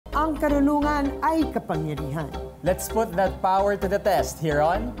ang karunungan ay kapangyarihan. Let's put that power to the test here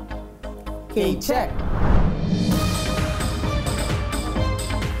on KCHECK.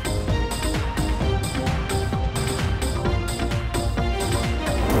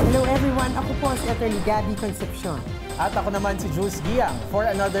 Hello everyone, ako po si Attorney Gabby Concepcion. At ako naman si Jules Giang for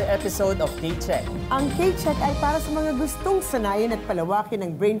another episode of KCHECK. Ang KCHECK ay para sa mga gustong sanayin at palawakin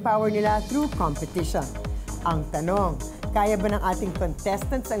ang brain power nila through competition. Ang tanong, kaya ba ng ating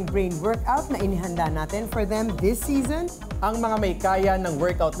contestants ang brain workout na inihanda natin for them this season? Ang mga may kaya ng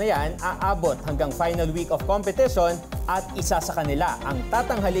workout na yan, aabot hanggang final week of competition at isa sa kanila ang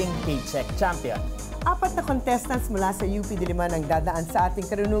tatanghaling KCHECK champion. 4 na contestants mula sa UP Diliman ang dadaan sa ating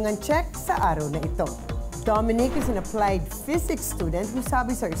Karunungan Check sa araw na ito. Dominic is an applied physics student whose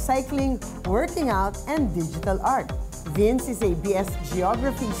hobbies are cycling, working out, and digital art. Vince is a BS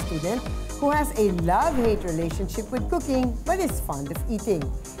Geography student who has a love-hate relationship with cooking but is fond of eating.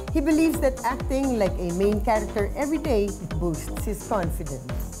 He believes that acting like a main character every day boosts his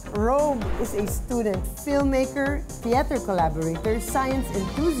confidence. Rogue is a student filmmaker, theater collaborator, science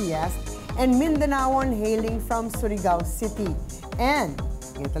enthusiast, and Mindanaon hailing from Surigao City. And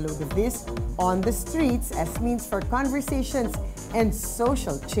get a load of this, on the streets as means for conversations and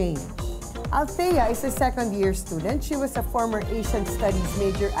social change. Althea is a second-year student. She was a former Asian Studies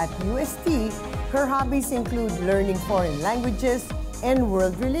major at UST. Her hobbies include learning foreign languages and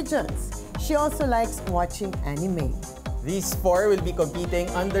world religions. She also likes watching anime. These 4 will be competing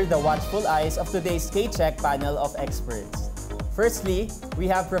under the watchful eyes of today's KCHECK panel of experts. Firstly,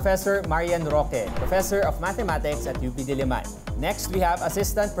 we have Professor Marian Roque, Professor of Mathematics at UP Diliman. Next, we have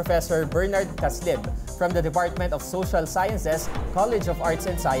Assistant Professor Bernard Caslib from the Department of Social Sciences, College of Arts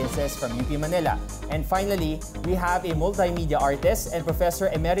and Sciences from UP Manila. And finally, we have a multimedia artist and Professor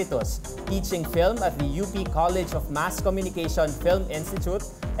Emeritus teaching film at the UP College of Mass Communication Film Institute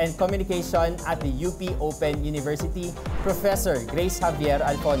and Communication at the UP Open University, Professor Grace Javier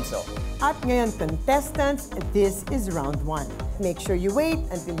Alfonso. At ngayon, contestants, this is round 1. Make sure you wait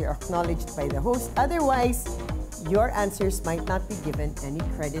until you're acknowledged by the host. Otherwise, your answers might not be given any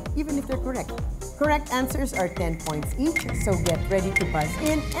credit, even if they're correct. Correct answers are 10 points each, so get ready to buzz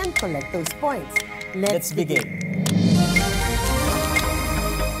in and collect those points. Let's begin.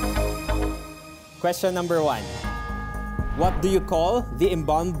 Question number 1. What do you call the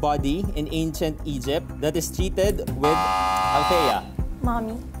embalmed body in ancient Egypt that is treated with Althea?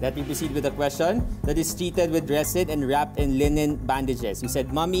 Mommy. Let me proceed with the question. That is treated with resin and wrapped in linen bandages. You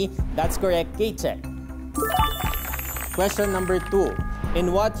said mommy. That's correct. KCHECK. Question number 2.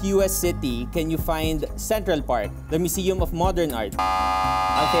 In what U.S. city can you find Central Park, the Museum of Modern Art?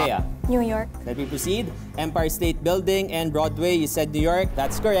 Althea. New York. Let me proceed. Empire State Building and Broadway. You said New York.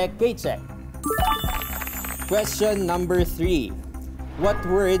 That's correct. KCHECK. Question number 3. What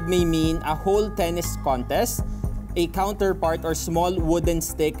word may mean a whole tennis contest, a counterpart or small wooden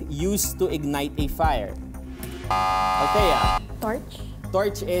stick used to ignite a fire? Althea. Torch.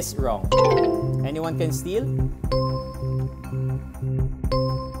 Torch is wrong. Anyone can steal?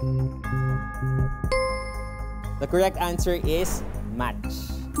 The correct answer is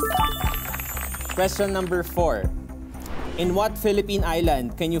match. Question number 4. In what Philippine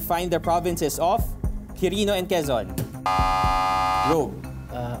island can you find the provinces of Quirino and Quezon? Rogue.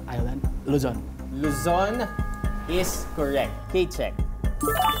 Island. Luzon. Luzon is correct. KCHECK.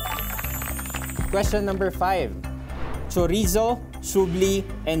 Question number 5. Chorizo, chubli,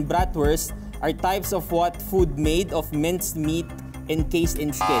 and bratwurst are types of what food made of minced meat encased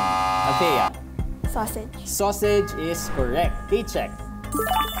in skin? Althea. Sausage. Sausage is correct. KCHECK.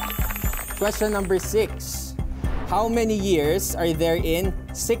 Question number 6. How many years are there in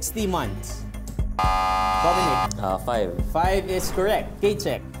 60 months? Dominic. 5. 5 is correct.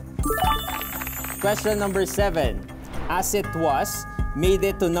 KCHECK. Question number 7. As It Was made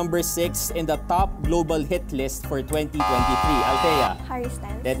it to number 6 in the top global hit list for 2023. Althea. Harry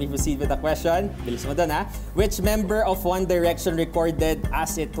Styles. Let me proceed with the question. Bilis mo dun, ha? Which member of One Direction recorded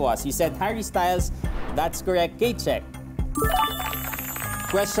As It Was? You said Harry Styles. That's correct. KCHECK.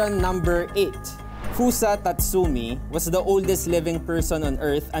 Question number 8. Fusa Tatsumi was the oldest living person on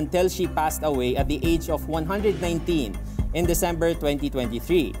Earth until she passed away at the age of 119 in December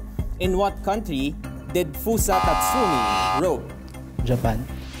 2023. In what country did Fusa Tatsumi roam? Japan.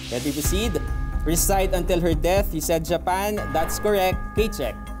 Let me proceed. Reside until her death. You said Japan. That's correct.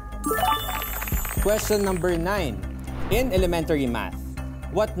 KCHECK. Question number 9. In elementary math,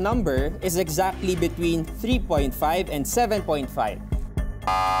 what number is exactly between 3.5 and 7.5?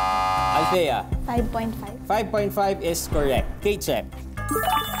 Althea. 5.5. 5.5 is correct. KCHECK.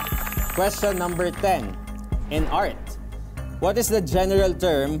 Question number 10. In art, What is the general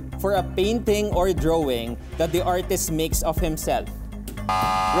term for a painting or drawing that the artist makes of himself?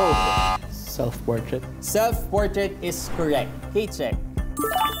 Rob. Self-portrait. Self-portrait is correct. KCHECK.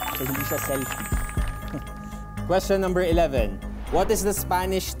 So hindi siya selfie. Question number 11. What is the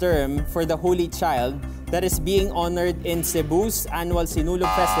Spanish term for the Holy Child that is being honored in Cebu's annual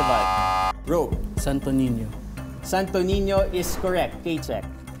Sinulog Festival? Rob. Santo Niño. Santo Niño is correct. KCHECK.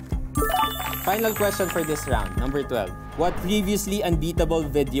 Final question for this round, number 12. What previously unbeatable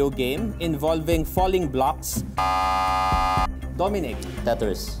video game involving falling blocks? Dominic.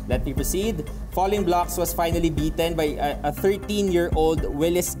 Tetris. Let me proceed. Falling Blocks was finally beaten by a 13-year-old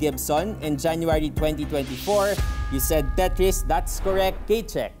Willis Gibson in January 2024. You said Tetris. That's correct.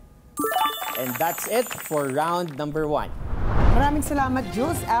 KCHECK. And that's it for round number 1. Maraming salamat,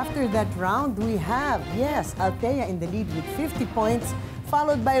 Jules. After that round, we have, yes, Althea in the lead with 50 points,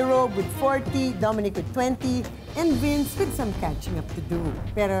 followed by Rob with 40, Dominic with 20, and Vince with some catching up to do.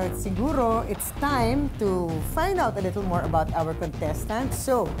 Pero siguro, it's time to find out a little more about our contestants.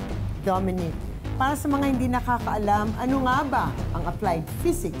 So, Dominic, para sa mga hindi nakakaalam, ano nga ba ang applied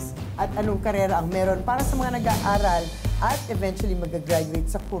physics at anong karera ang meron para sa mga nag-aaral at eventually mag-graduate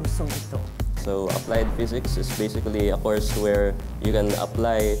sa kursong ito? So applied physics is basically a course where you can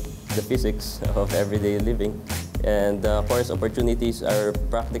apply the physics of everyday living. And course opportunities are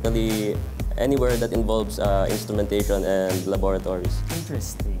practically anywhere that involves instrumentation and laboratories.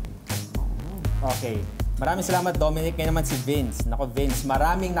 Interesting. Okay. Maraming salamat, Dominic. Ngayon naman si Vince. Nako, Vince,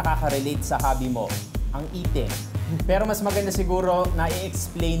 maraming nakaka-relate sa hobby mo, ang eating. Pero mas maganda siguro na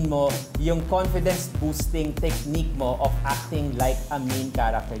i-explain mo yung confidence-boosting technique mo of acting like a main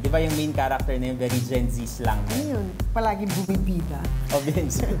character. Di ba yung main character na yung very Gen Z slang? Ano yun? Palagi bumibida. O,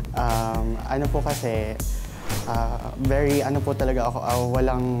 Vince? Ano po kasi, very ano po talaga ako,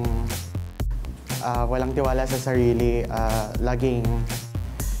 walang tiwala sa sarili, laging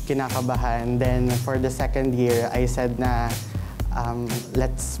kinakabahan. Then for the second year, I said na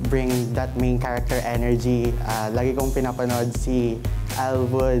let's bring that main character energy. Lagi kong pinapanood si Al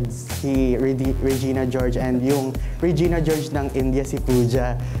Woods, si Regina George, and yung Regina George ng India, si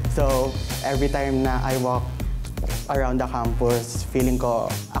Pooja. So every time na I walk around the campus, feeling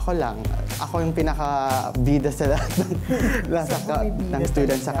ko ako lang. Ako yung pinaka-bida sa lahat ng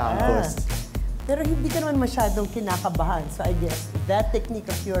students sa campus. Pero hindi ka naman masyadong kinakabahan. So I guess that technique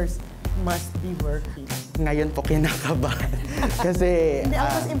of yours must be working. Ngayon po kinakabahan. Kasi... Hindi, ang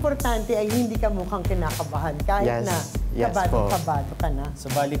mas importante ay hindi ka mukhang kinakabahan. Kahit yes, kabado ka na.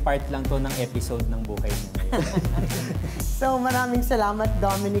 So, bali part lang to ng episode ng buhay mo ngayon. So, maraming salamat,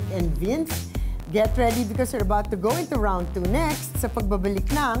 Dominic and Vince. Get ready because we're about to go into round 2 next sa pagbabalik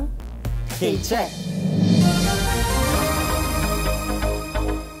ng KCHECK.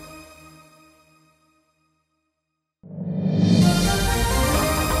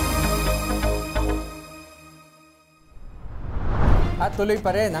 At tuloy pa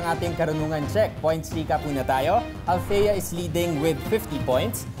rin ang ating Karunungan Check. Points recap muna tayo. Althea is leading with 50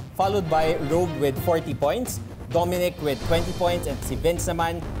 points, followed by Rob with 40 points, Dominic with 20 points, and si Vince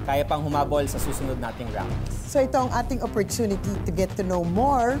naman kaya pang humabol sa susunod nating rounds. So ito ang ating opportunity to get to know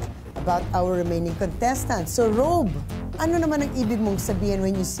more about our remaining contestants. So Rob, ano naman ang ibig mong sabihin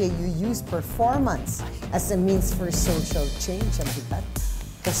when you say you use performance as a means for social change? Ang bigat.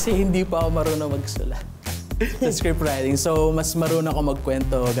 Kasi hindi pa ako marunong magsulat sa script writing. So, mas marunong ako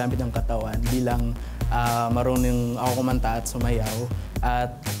magkwento gamit ng katawan bilang marunong ako kumanta at sumayaw.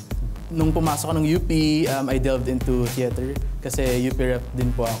 At nung pumasok ako ng UP, I delved into theater kasi UP rep din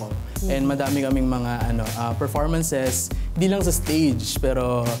po ako. And madami kaming mga performances, hindi lang sa stage,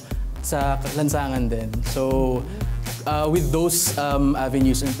 pero sa lansangan din. So, with those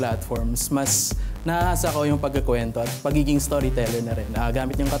avenues and platforms, mas nahasa ko yung pagkakwento at pagiging storyteller na rin.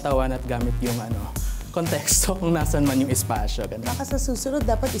 Gamit yung katawan at gamit yung konteksto kung nasan man yung espasyo. Baka sa susunod,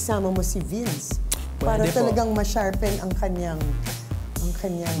 dapat isama mo si Vince para Pwede talagang ma-sharpen ang kanyang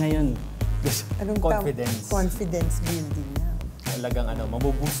ngayon, anong confidence. Confidence building niya. Talagang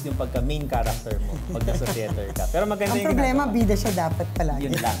mabuboost yung pagka-main character mo pag nasa theater ka. Pero maganda Ang yung problema, ginagawa. bida siya dapat palagi.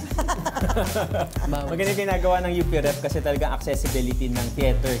 Yun lang. Maganda yung ginagawa ng UP Rep kasi talagang accessibility ng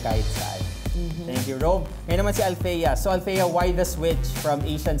theater kahit saan. Thank you, Rob. Ngayon naman si Althea. So Althea, why the switch from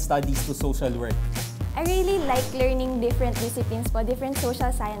Asian Studies to social work? I really like learning different disciplines po, different social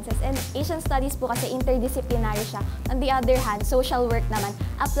sciences. And Asian Studies po kasi interdisciplinary siya. On the other hand, social work naman,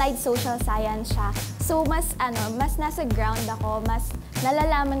 applied social science siya. So mas nasa ground ako, mas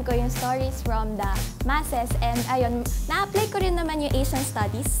nalalaman ko yung stories from the masses. And ayun, na-apply ko rin naman yung Asian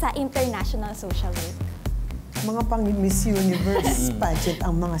Studies sa international social work. Mga pang Miss Universe pageant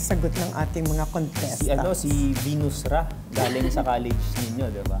ang mga sagot ng ating mga contestants. Si Venus Ra, galing sa college ninyo,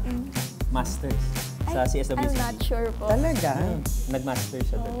 di ba? Masters. Sa CSWC. I'm not sure po. Talaga? Nag-master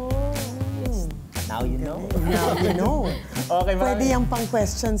siya doon. Yes. Now you know. Now you know. Okay, Pwede yung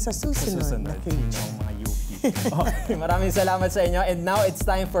pang-question sa susunod. Susunod. Okay. Sino ang mga UP? Okay, maraming salamat sa inyo. And now it's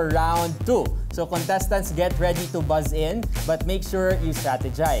time for round 2. So contestants, get ready to buzz in, but make sure you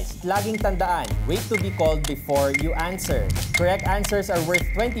strategize. Laging tandaan, wait to be called before you answer. Correct answers are worth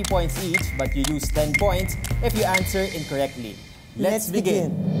 20 points each, but you lose 10 points if you answer incorrectly. Let's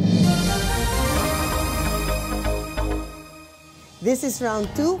begin. This is round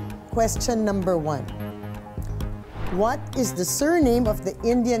 2, question number 1. What is the surname of the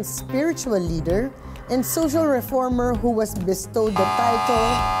Indian spiritual leader and social reformer who was bestowed the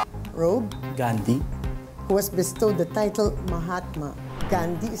title Gandhi. Who was bestowed the title Mahatma?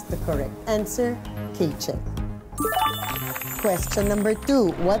 Gandhi is the correct answer. KCHECK. Question number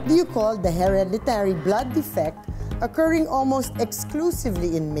 2. What do you call the hereditary blood defect occurring almost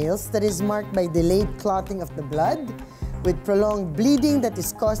exclusively in males that is marked by delayed clotting of the blood with prolonged bleeding that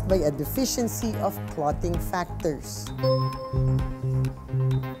is caused by a deficiency of clotting factors?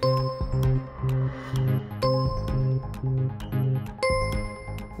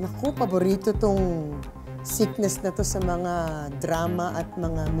 Naku, paborito tong sickness na to sa mga drama at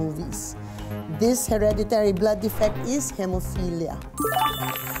mga movies. This hereditary blood defect is hemophilia.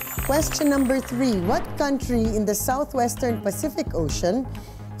 Question number 3. What country in the southwestern Pacific Ocean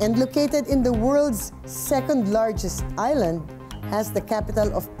and located in the world's second largest island has the capital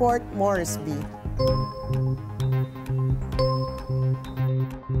of Port Moresby?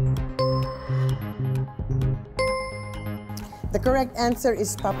 The correct answer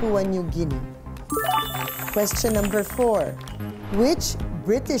is Papua New Guinea. Question number 4. Which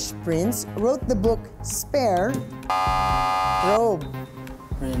British prince wrote the book Spare Robe?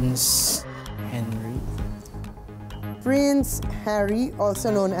 Prince Henry. Prince Harry,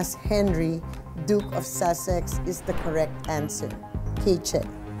 also known as Henry, Duke of Sussex, is the correct answer. KCHECK.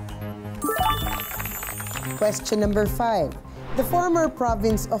 Question number 5. The former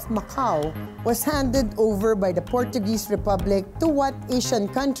province of Macau was handed over by the Portuguese Republic to what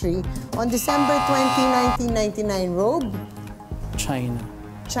Asian country on December 20, 1999? Robe? China.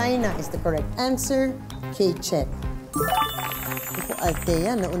 China is the correct answer. KCHECK. Ito,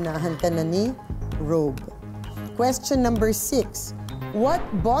 Althea, naunahan ka na ni Robe. Question number 6. What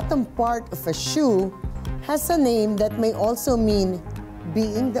bottom part of a shoe has a name that may also mean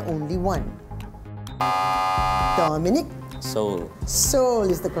being the only one? Dominic? Soul. Soul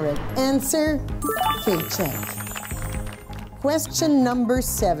is the correct answer. KCHECK. Question number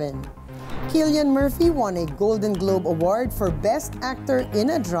 7. Cillian Murphy won a Golden Globe Award for Best Actor in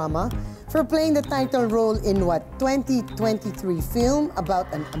a Drama for playing the title role in what 2023 film about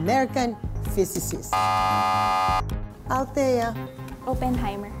an American physicist? Althea.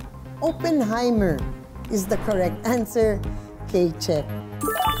 Oppenheimer. Oppenheimer is the correct answer. KCHECK.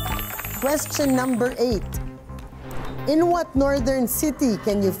 Question number 8. In what northern city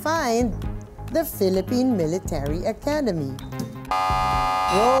can you find the Philippine Military Academy?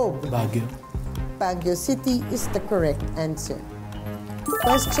 Robe. Baguio. Baguio City is the correct answer.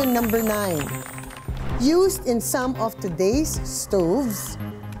 Question number 9. Used in some of today's stoves,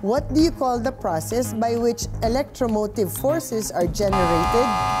 what do you call the process by which electromotive forces are generated?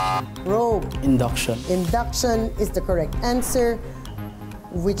 Robe. Induction. Induction is the correct answer,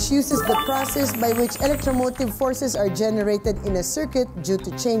 which uses the process by which electromotive forces are generated in a circuit due to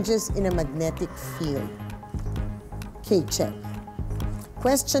changes in a magnetic field. KCHECK.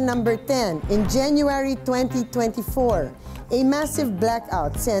 Question number 10. In January 2024, a massive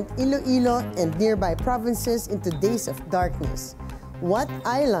blackout sent Iloilo and nearby provinces into days of darkness. What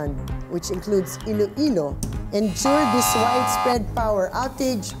island, which includes Iloilo, endured this widespread power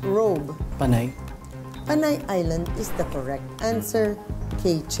outage? Robe. Panay. Panay Island is the correct answer.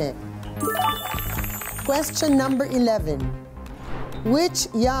 KCHECK. Question number 11. Which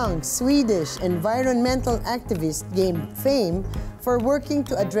young Swedish environmental activist gained fame for working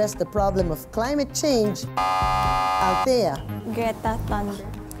to address the problem of climate change? Althea. Greta Thunberg.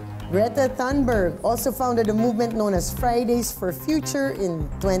 Greta Thunberg also founded a movement known as Fridays for Future in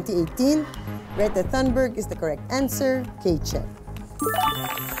 2018. Greta Thunberg is the correct answer. KCHECK.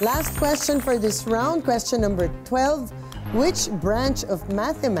 Last question for this round, question number 12. Which branch of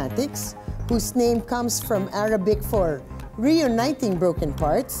mathematics, whose name comes from Arabic for reuniting broken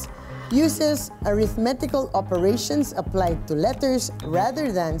parts, uses arithmetical operations applied to letters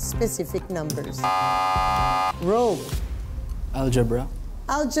rather than specific numbers? Robe. Algebra.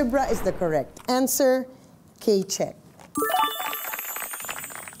 Algebra is the correct answer. KCHECK.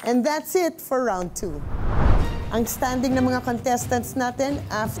 And that's it for round 2. Ang standing ng mga contestants natin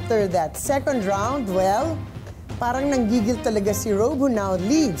after that second round, well, parang nanggigil talaga si Rob, who now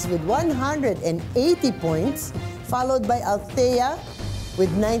leads with 180 points, followed by Althea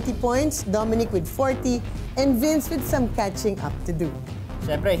with 90 points, Dominic with 40, and Vince with some catching up to do.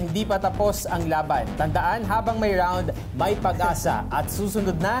 Siyempre, hindi pa tapos ang laban. Tandaan, habang may round, may pag-asa. At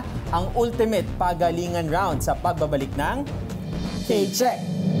susunod na ang ultimate pagalingan round sa pagbabalik ng KCHECK.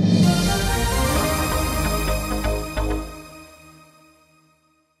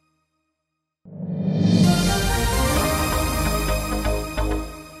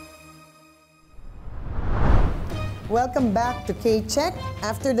 Welcome back to KCHECK.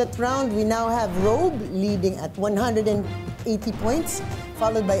 After that round, we now have Robe leading at 180 points,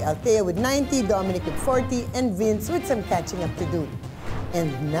 followed by Althea with 90, Dominic with 40, and Vince with some catching up to do.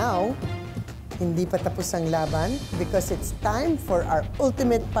 And now, hindi pa tapos ang laban because it's time for our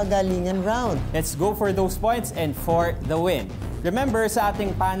ultimate pagalingan round. Let's go for those points and for the win. Remember, sa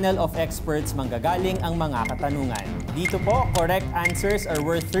ating panel of experts, manggagaling ang mga katanungan. Dito po, correct answers are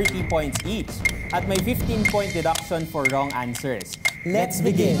worth 30 points each at may 15-point deduction for wrong answers. Let's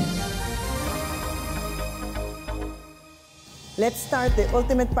begin. Let's start the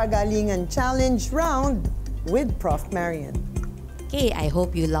Ultimate Pagalingan Challenge round with Prof. Marian. Okay, I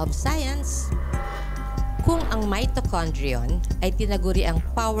hope you love science. Kung ang mitochondrion ay tinaguri ang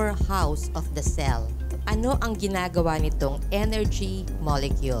powerhouse of the cell, ano ang ginagawa nitong energy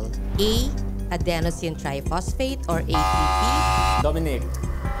molecule? A. Adenosine triphosphate or ATP. Dominic.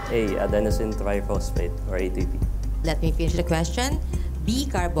 A. Adenosine triphosphate or ATP. Let me finish the question. B.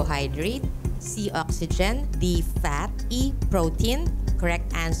 Carbohydrate. C. Oxygen. D. Fat. E. Protein. Correct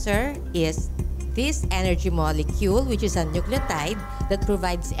answer is this energy molecule, which is a nucleotide that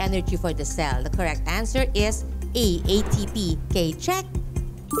provides energy for the cell. The correct answer is A. ATP. KCHECK.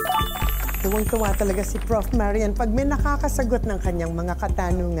 Tuwang-tuwa talaga si Prof. Marian pag may nakakasagot ng kanyang mga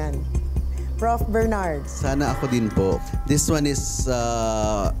katanungan. Prof. Bernard. Sana ako din po. This one is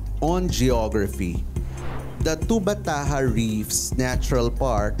on geography. The Tubataha Reefs Natural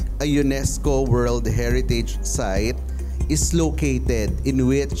Park, a UNESCO World Heritage Site, is located in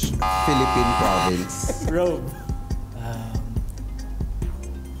which Philippine province? Rob.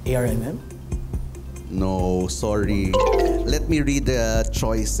 ARMM? No, sorry. Let me read the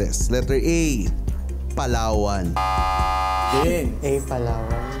choices. Letter A, Palawan. Vince. A.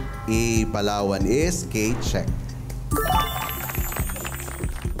 Palawan. A, Palawan is KCHECK.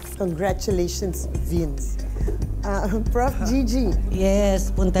 Congratulations, Vince. Prof. Gigi.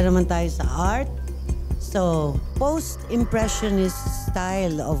 Yes, punta naman tayo sa art. So, post-impressionist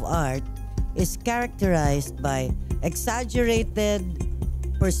style of art is characterized by exaggerated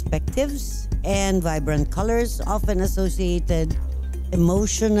perspectives and vibrant colors, often associated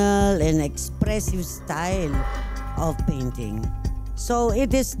emotional and expressive style of painting. So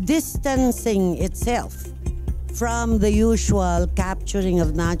it is distancing itself from the usual capturing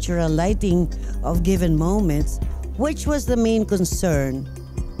of natural lighting of given moments, which was the main concern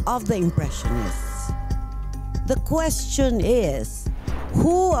of the Impressionists. The question is,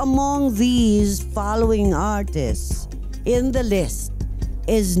 who among these following artists in the list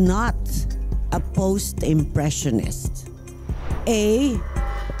is not a post-impressionist? A.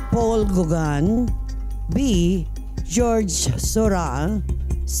 Paul Gauguin. B. George Seurat.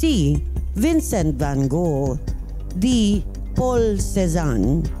 C. Vincent van Gogh. D. Paul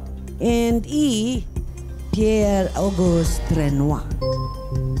Cézanne. And E. Pierre-Auguste Renoir.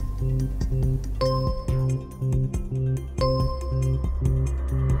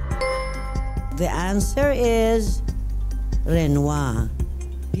 The answer is Renoir.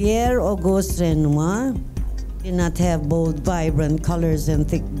 Pierre-Auguste Renoir did not have bold, vibrant colors and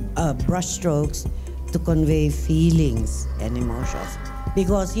thick brushstrokes to convey feelings and emotions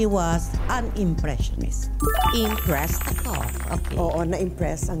because he was an impressionist. Impressed ako. Okay. Oo,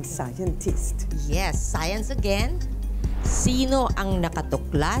 na-impress ang scientist. Yes, science again. Sino ang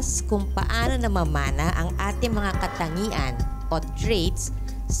nakatuklas kung paano namamana ang ating mga katangian o traits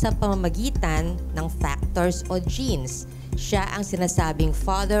sa pamamagitan ng factors o genes? Siya ang sinasabing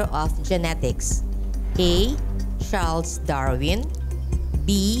father of genetics. A. Charles Darwin.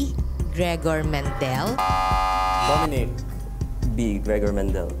 B. Gregor Mendel. Dominic. B. Gregor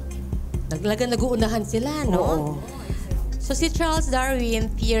Mendel. Nag-uunahan sila, no? Oo. So si Charles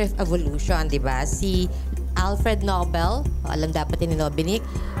Darwin, theory of evolution, di ba? Si Alfred Nobel, alam dapat ni Dominic,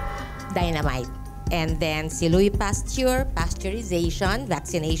 dynamite. And then si Louis Pasteur, pasteurization,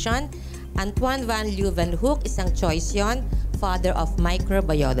 vaccination. Antoine van Leeuwenhoek, isang choice yon, father of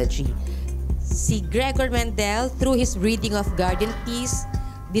microbiology. Si Gregor Mendel, through his reading of Garden Peace,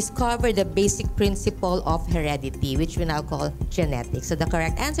 discovered the basic principle of heredity, which we now call genetics. So the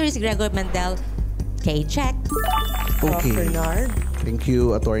correct answer is Gregor Mendel. K-check. Prof. Okay. Bernard. Thank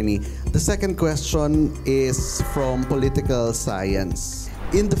you, attorney. The second question is from political science.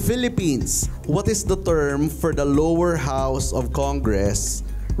 In the Philippines, what is the term for the lower house of Congress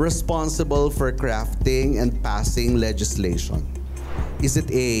responsible for crafting and passing legislation? Is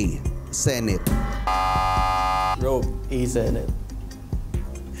it A, Senate? Rope. A Senate.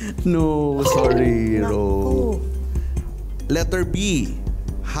 No, sorry, Naku. Ro. Letter B,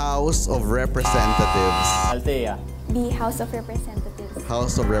 House of Representatives. Althea. B, House of Representatives.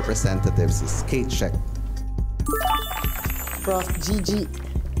 House of Representatives is KCHECK. Prof. Gigi.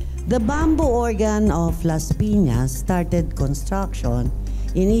 The bamboo organ of Las Piñas started construction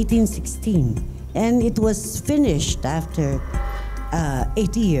in 1816 and it was finished after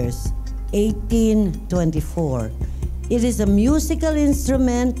 8 years, 1824. It is a musical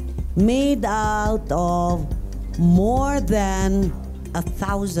instrument made out of more than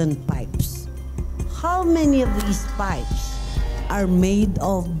 1,000 pipes. How many of these pipes are made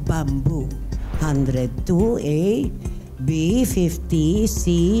of bamboo? 102, A, B, 50,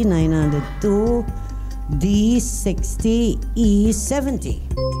 C, 902, D, 60, E, 70.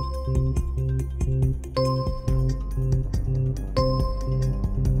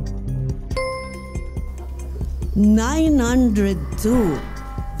 $902.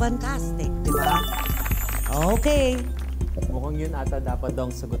 Fantastic, di ba? Okay. Mukhang yun ata dapat daw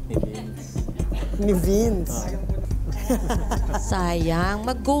ang sagot ni Vince. Ni Vince. Sayang,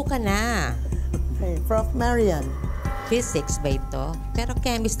 mag-go ka na. Okay, Prof. Marian. Physics ba ito? Pero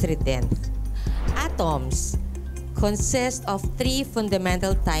chemistry din. Atoms consist of 3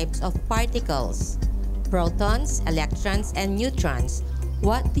 fundamental types of particles: protons, electrons, and neutrons.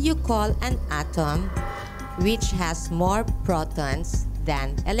 What do you call an atom which has more protons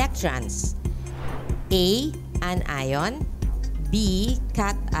than electrons? A, an ion. B,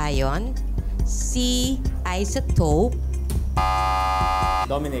 cation. C, isotope.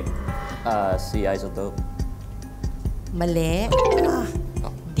 Dominic. C, isotope. Mali.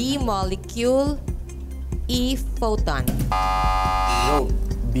 D, molecule. E, photon. Rope.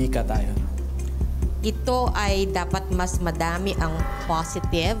 B, cation. Ito ay dapat mas madami ang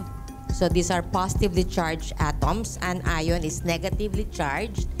positive. So these are positively charged atoms. An ion is negatively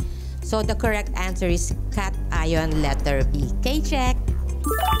charged. So the correct answer is cation, letter B. K-check.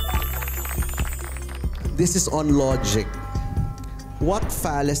 This is on logic. What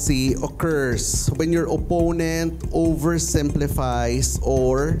fallacy occurs when your opponent oversimplifies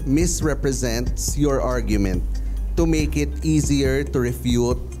or misrepresents your argument to make it easier to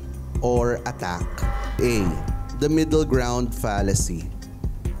refute or attack? A, the middle ground fallacy.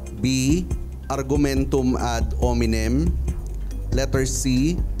 B, argumentum ad hominem. Letter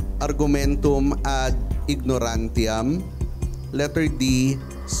C, argumentum ad ignorantiam. Letter D,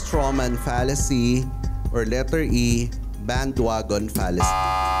 strawman fallacy. Or letter E, bandwagon fallacy.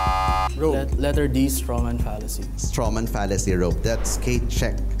 Rope. Letter D, strawman fallacy. Strawman fallacy, Rope. That's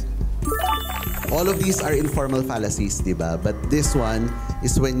K-check. All of these are informal fallacies, diba? But this one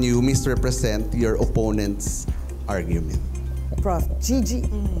is when you misrepresent your opponent's argument. Prof. Gigi.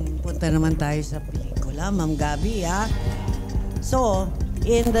 Punta naman tayo sa pelikula, Ma'am Gabi, ha? So,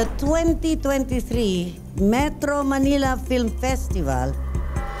 in the 2023 Metro Manila Film Festival,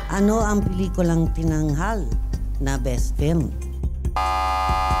 ano ang pelikulang tinanghal na best film?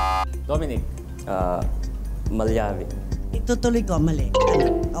 Dominic. Malyavi. Itutuloy ko, mali.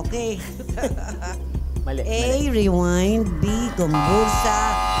 Okay. Mali. A, Mali. rewind. B, gumbursa.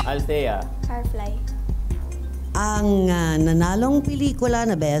 Althea. Firefly. Ang nanalong pelikula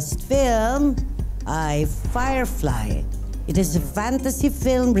na best film ay Firefly. It is a fantasy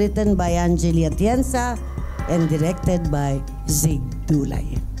film written by Angeli Atienza and directed by Zig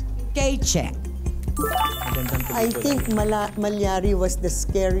Dulay. K-check. I think Malyari was the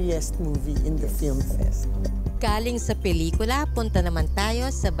scariest movie in the film fest. Galing sa pelikula, punta naman tayo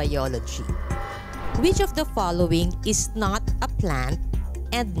sa biology. Which of the following is not a plant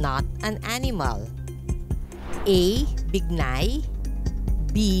and not an animal? A, bignay.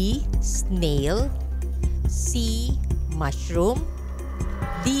 B, snail. C, mushroom.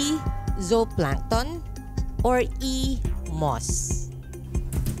 D, zooplankton. Or E, moss.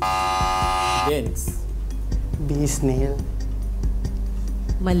 Vince. B, snail.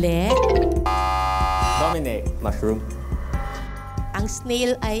 Mali. Dominic. Mushroom. Ang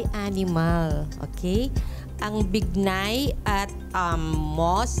snail ay animal, okay? Ang bignay at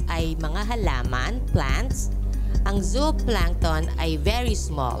moss ay mga halaman, plants. Ang zooplankton ay very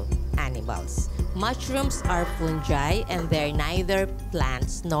small, animals. Mushrooms are fungi and they're neither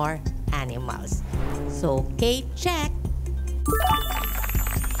plants nor animals. So, KCHECK.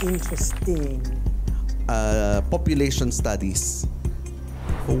 Interesting. Population studies.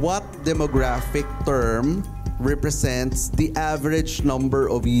 What demographic term represents the average number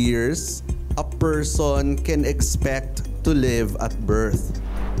of years a person can expect to live at birth,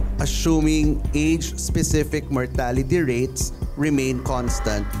 assuming age-specific mortality rates remain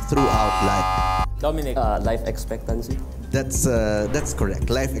constant throughout life? Dominic. Life expectancy. That's correct.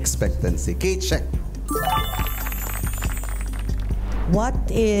 Life expectancy. KCHECK. What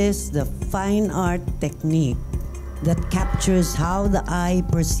is the fine art technique that captures how the eye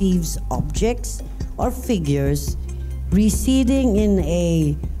perceives objects or figures receding in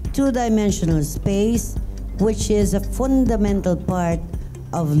a two-dimensional space, which is a fundamental part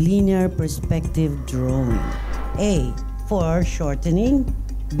of linear perspective drawing? A. Foreshortening.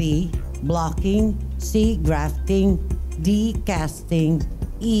 B. Blocking. C. Grafting. D. Casting.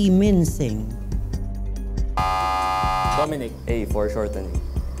 E. Mincing. Dominic. A. Foreshortening.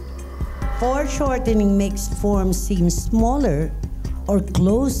 Foreshortening makes forms seem smaller or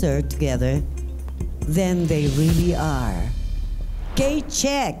closer together than they really are.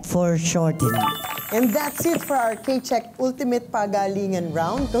 KCHECK foreshortening. And that's it for our KCHECK Ultimate Pagalingan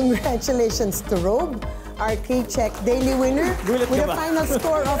round. Congratulations to Rob, our KCHECK daily winner, with a final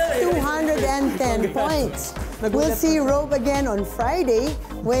score of 210 points. We'll see Rob again on Friday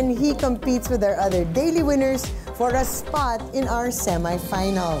when he competes with our other daily winners for a spot in our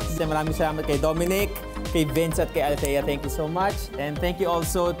semifinals. Maraming salamat kay Dominic, kay Vince at kay Althea. Thank you so much. And thank you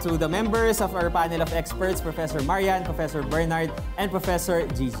also to the members of our panel of experts, Professor Marian, Professor Bernard, and Professor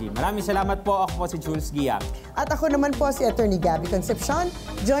Gigi. Maraming salamat po. Ako po si Jules Gia. At ako naman po si Attorney Gabby Concepcion.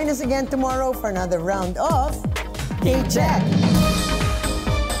 Join us again tomorrow for another round of KCHECK.